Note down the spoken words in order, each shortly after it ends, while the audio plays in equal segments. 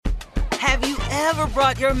Have you ever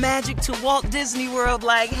brought your magic to Walt Disney World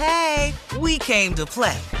like, hey, we came to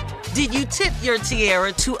play? Did you tip your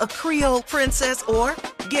tiara to a Creole princess or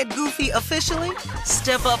get goofy officially?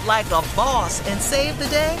 Step up like a boss and save the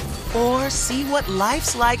day? Or see what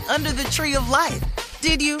life's like under the tree of life?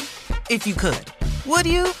 Did you? If you could. Would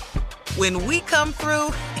you? When we come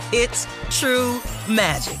through, it's true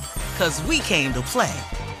magic. 'Cause we came to play.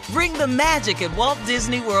 Bring the magic at Walt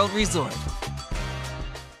Disney World Resort.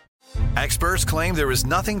 Experts claim there is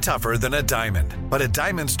nothing tougher than a diamond. But at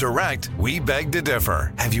Diamonds Direct, we beg to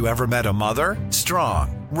differ. Have you ever met a mother?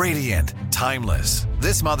 Strong, radiant, timeless.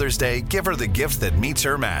 This Mother's Day, give her the gift that meets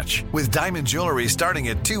her match. With diamond jewelry starting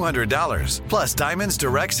at $200. Plus Diamonds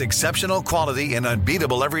Direct's exceptional quality and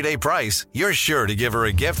unbeatable everyday price, you're sure to give her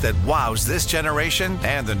a gift that wows this generation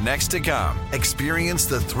and the next to come. Experience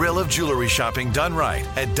the thrill of jewelry shopping done right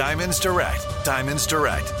at Diamonds Direct. Diamonds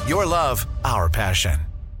Direct. Your love, our passion.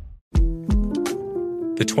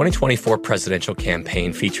 The 2024 presidential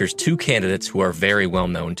campaign features two candidates who are very well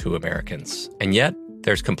known to Americans. And yet,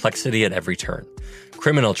 there's complexity at every turn.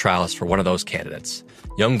 Criminal trials for one of those candidates.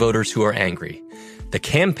 Young voters who are angry. The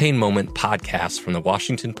Campaign Moment podcast from the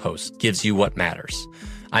Washington Post gives you what matters.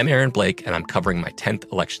 I'm Aaron Blake, and I'm covering my 10th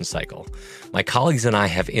election cycle. My colleagues and I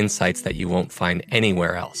have insights that you won't find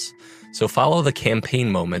anywhere else. So follow The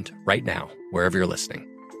Campaign Moment right now, wherever you're listening.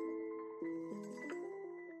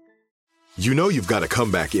 You know you've got a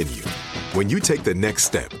comeback in you. When you take the next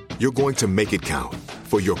step, you're going to make it count.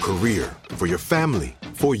 For your career, for your family,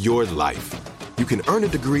 for your life. You can earn a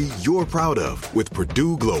degree you're proud of with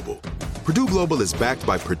Purdue Global. Purdue Global is backed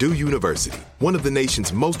by Purdue University, one of the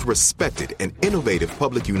nation's most respected and innovative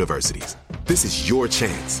public universities. This is your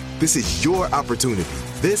chance. This is your opportunity.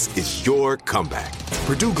 This is your comeback.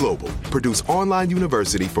 Purdue Global, Purdue's online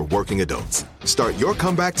university for working adults. Start your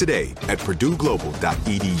comeback today at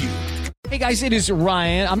purdueglobal.edu. Hey guys, it is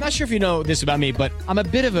Ryan. I'm not sure if you know this about me, but I'm a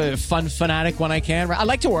bit of a fun fanatic when I can. I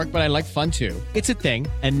like to work, but I like fun too. It's a thing.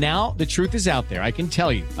 And now the truth is out there. I can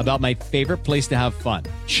tell you about my favorite place to have fun.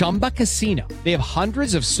 Chumba Casino. They have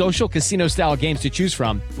hundreds of social casino style games to choose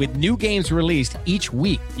from with new games released each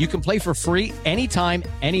week. You can play for free anytime,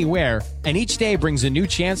 anywhere. And each day brings a new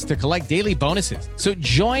chance to collect daily bonuses. So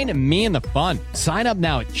join me in the fun. Sign up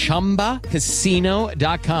now at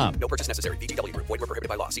ChumbaCasino.com. No purchase necessary. VGW Group. Void where prohibited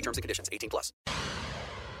by law. See terms and conditions. 18+.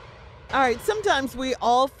 All right, sometimes we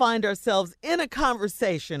all find ourselves in a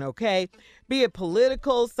conversation, okay? Be it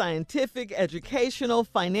political, scientific, educational,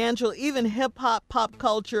 financial, even hip-hop, pop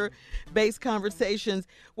culture-based conversations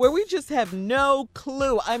where we just have no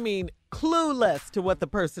clue. I mean, clueless to what the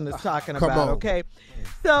person is talking about, on. Okay?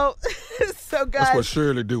 So guys. That's what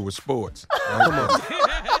Shirley do with sports. Come on.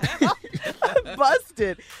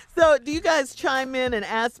 Busted. So do you guys chime in and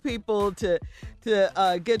ask people to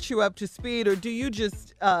get you up to speed, or do you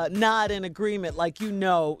just nod in agreement like like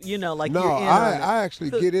no, you're in on it? I actually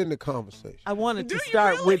get in the conversation. I wanted to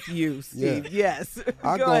start with you, Steve. Yeah. Yes.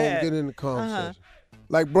 I go ahead. and get in the conversation.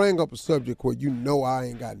 Like bring up a subject where you know I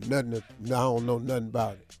ain't got nothing, I don't know nothing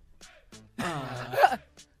about it.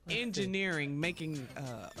 Engineering, making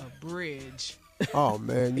a bridge. Oh,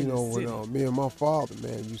 man, you know, when me and my father,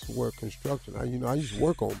 man, used to work construction, I used to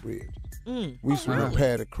work on bridges. We used to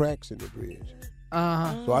repair the cracks in the bridge.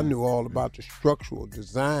 So I knew all about the structural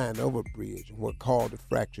design of a bridge and what called the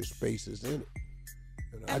fracture spaces in it.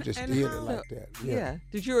 I just did it like that. Yeah.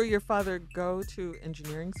 Did you or your father go to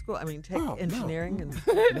engineering school? I mean, take engineering?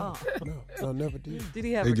 No, I never did. Did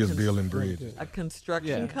he have they just building bridges. A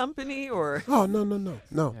construction company or? Oh, no. No,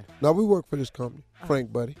 we work for this company,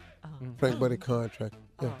 Frank Buddy. Frank Buddy Contract.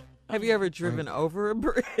 Yeah. Have you ever driven over a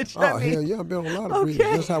bridge? Hell yeah, I've been on a lot of bridges.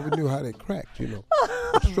 That's how we knew how they cracked, The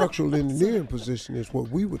structural engineering position is what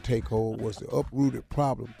we would take hold was the uprooted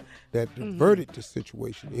problem that diverted the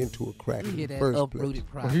situation into a crack in the first place.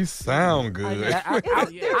 Well, he sound good. I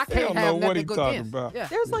don't know what he's talking about. Yeah.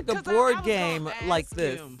 There's like a board game like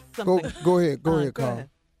this. Go ahead, Carl.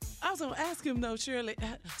 I was going to ask him, though, Shirley,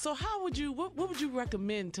 so what would you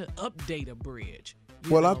recommend to update a bridge?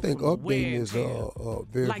 Well, I think updating is very,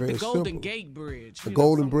 like very the Golden simple. Gate Bridge. The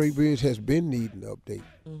Golden Gate Bridge has been needing update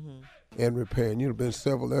and repairing. Been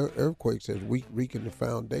several earthquakes that's weakened the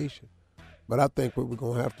foundation. But I think what we're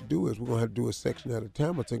going to have to do is we're going to have to do a section at a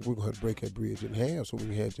time. I think we're going to have to break that bridge in half so we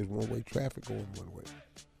can have just one-way traffic going one way.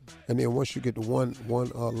 And then once you get the one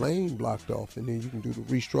lane blocked off, and then you can do the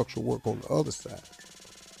restructure work on the other side.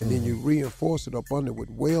 And then you reinforce it up under with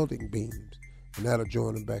welding beams. And that'll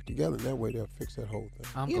join them back together. And that way they'll fix that whole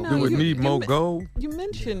thing. Do we need more gold? You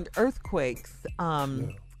mentioned earthquakes. I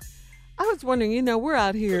was wondering, we're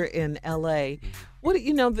out here in L.A. What do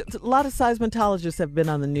you know? A lot of seismologists have been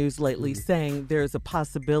on the news lately saying there's a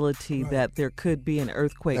possibility that there could be an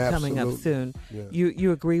earthquake coming up soon. Yeah.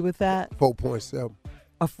 You agree with that? 4.7.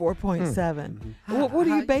 A 4.7. Mm-hmm. What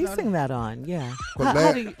are you basing that on? Yeah.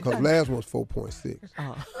 Because last one was 4.6.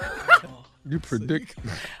 Oh. You predict.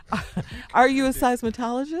 Are you a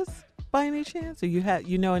seismologist by any chance? Or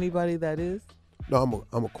you know anybody that is? No,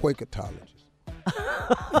 I'm a quaketologist.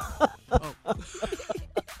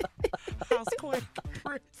 How's Quake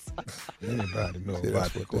Prince? Anybody know See,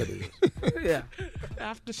 about that's what that is. Yeah.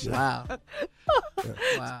 Aftershock. Wow.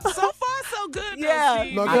 Wow. So far, so good. Yeah. Though,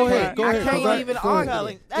 Steve. No, go ahead. I can't even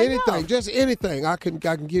argue. Anything, just anything. I can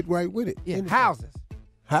get right with it. Yeah, Anything. houses.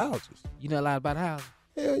 You You know a lot about houses.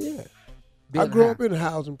 Hell yeah. I Building grew house. up in a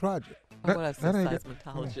housing project. What I said, that ain't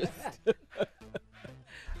seismologist.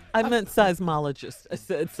 I meant seismologist. I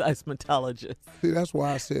said seismologist. See, that's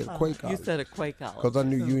why I said quakeologist. You said a quakeologist. Because I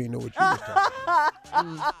knew you didn't know what you was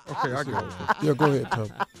talking about. Okay, I get it. Yeah, go ahead,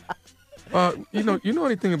 Tom. You know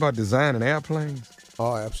anything about designing airplanes?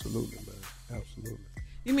 Oh, absolutely, man. Absolutely.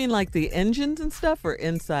 You mean like the engines and stuff, or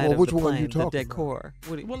inside Well, of which the one plane, you the talking decor?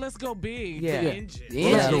 What do you- Well, let's go big. Yeah. The engine. Yeah.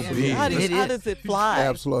 Let's go big. How does it fly?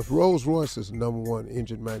 Absolutely. Rolls-Royce is the #1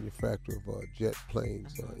 engine manufacturer of jet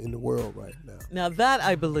planes in the world right now. Now that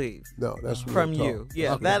I believe No, that's real from talk. you.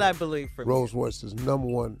 Yeah, Okay. that I believe from Rolls-Royce is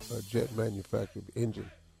 #1 jet manufacturer of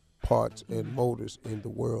engine parts and motors in the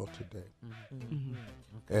world today. Mm-hmm.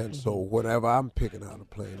 And so whenever I'm picking out a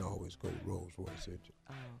plane, I always go Rolls-Royce engine.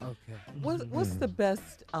 Okay. you. What's the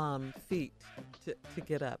best feat to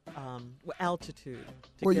get up? Altitude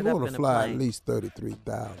to Well, get you up want in to a fly plane? at least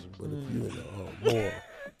 33,000, but if you're in a more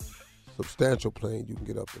substantial plane, you can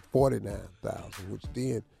get up to 49,000, which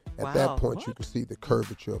then at Wow. that point you can see the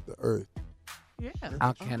curvature of the earth. Yeah.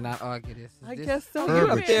 I cannot argue this. I This- guess so.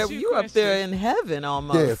 Curvature. You up there? You up there in heaven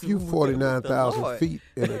almost? Yeah, if you're with the 49,000 Lord. feet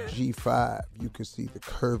in a G5, you can see the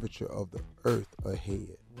curvature of the earth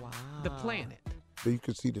ahead. Wow. The planet. So you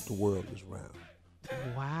can see that the world is round.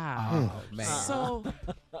 Wow. Oh, man. So,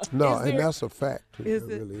 No, Is and there- that's a fact, too. Is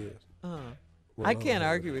it it? really is. I can't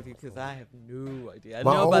argue with you because I have no idea. I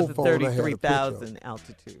My know about old the phone, I had a picture of 33,000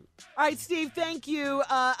 altitude. All right, Steve, thank you.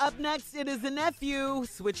 Up next, it is the nephew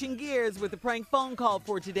switching gears with a prank phone call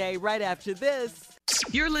for today right after this.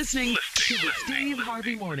 You're listening to the Steve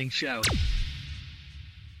Harvey Morning Show.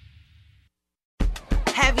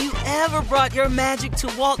 Have you ever brought your magic to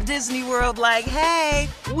Walt Disney World like, hey,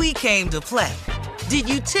 we came to play? Did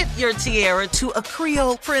you tip your tiara to a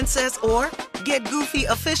Creole princess or get goofy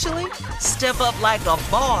officially? Step up like a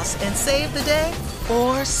boss and save the day?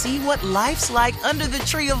 Or see what life's like under the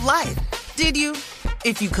tree of life? Did you?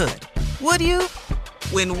 If you could. Would you?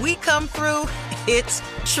 When we come through, it's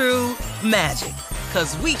true magic.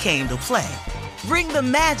 'Cause we came to play. Bring the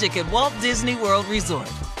magic at Walt Disney World Resort.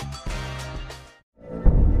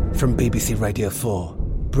 From BBC Radio 4,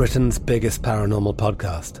 Britain's biggest paranormal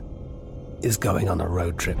podcast is going on a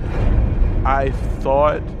road trip. I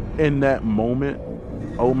thought in that moment,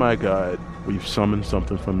 oh my God, we've summoned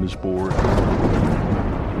something from this board.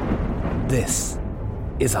 This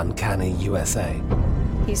is Uncanny USA.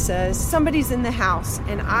 He says, somebody's in the house,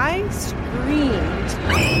 and I screamed.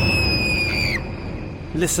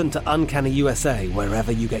 Listen to Uncanny USA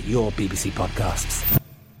wherever you get your BBC podcasts,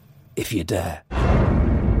 if you dare.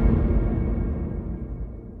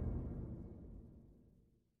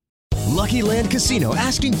 Lucky Land Casino,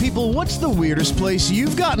 asking people, what's the weirdest place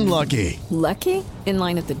you've gotten lucky? Lucky? In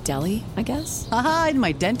line at the deli, I guess? Aha, in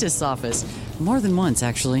my dentist's office. More than once,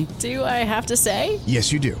 actually. Do I have to say?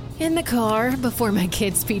 Yes, you do. In the car before my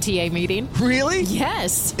kids' PTA meeting. Really?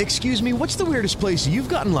 Yes. Excuse me, what's the weirdest place you've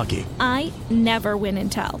gotten lucky? I never win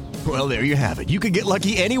and tell. Well, there you have it. You can get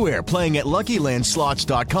lucky anywhere, playing at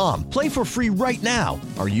LuckyLandSlots.com. Play for free right now.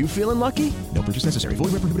 Are you feeling lucky? No purchase necessary.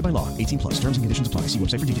 Void where prohibited by law. 18+. Terms and conditions apply. See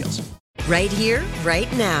website for details. Right here,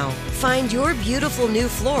 right now. Find your beautiful new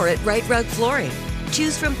floor at Right Rug Flooring.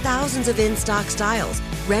 Choose from thousands of in-stock styles,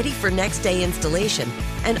 ready for next day installation,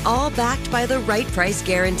 and all backed by the right price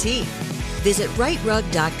guarantee. Visit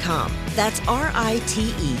rightrug.com. That's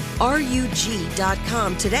RITERUG.com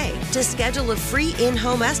today to schedule a free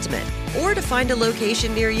in-home estimate or to find a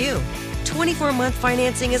location near you. 24-month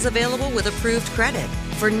financing is available with approved credit.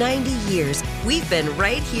 For 90 years, we've been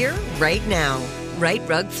right here, right now. Right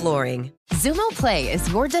Rug Flooring. Zumo Play is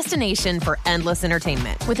your destination for endless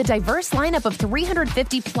entertainment. With a diverse lineup of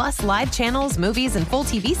 350 plus live channels, movies, and full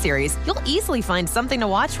TV series, you'll easily find something to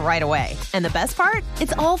watch right away. And the best part?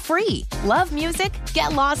 It's all free. Love music?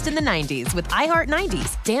 Get lost in the 90s with iHeart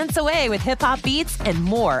 90s, dance away with hip-hop beats, and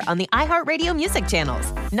more on the iHeartRadio music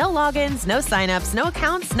channels. No logins, no signups, no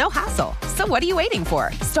accounts, no hassle. So what are you waiting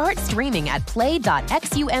for? Start streaming at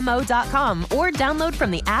play.xumo.com or download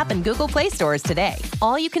from the app and Google Play stores today.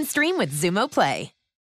 All you can stream with Zumo Play.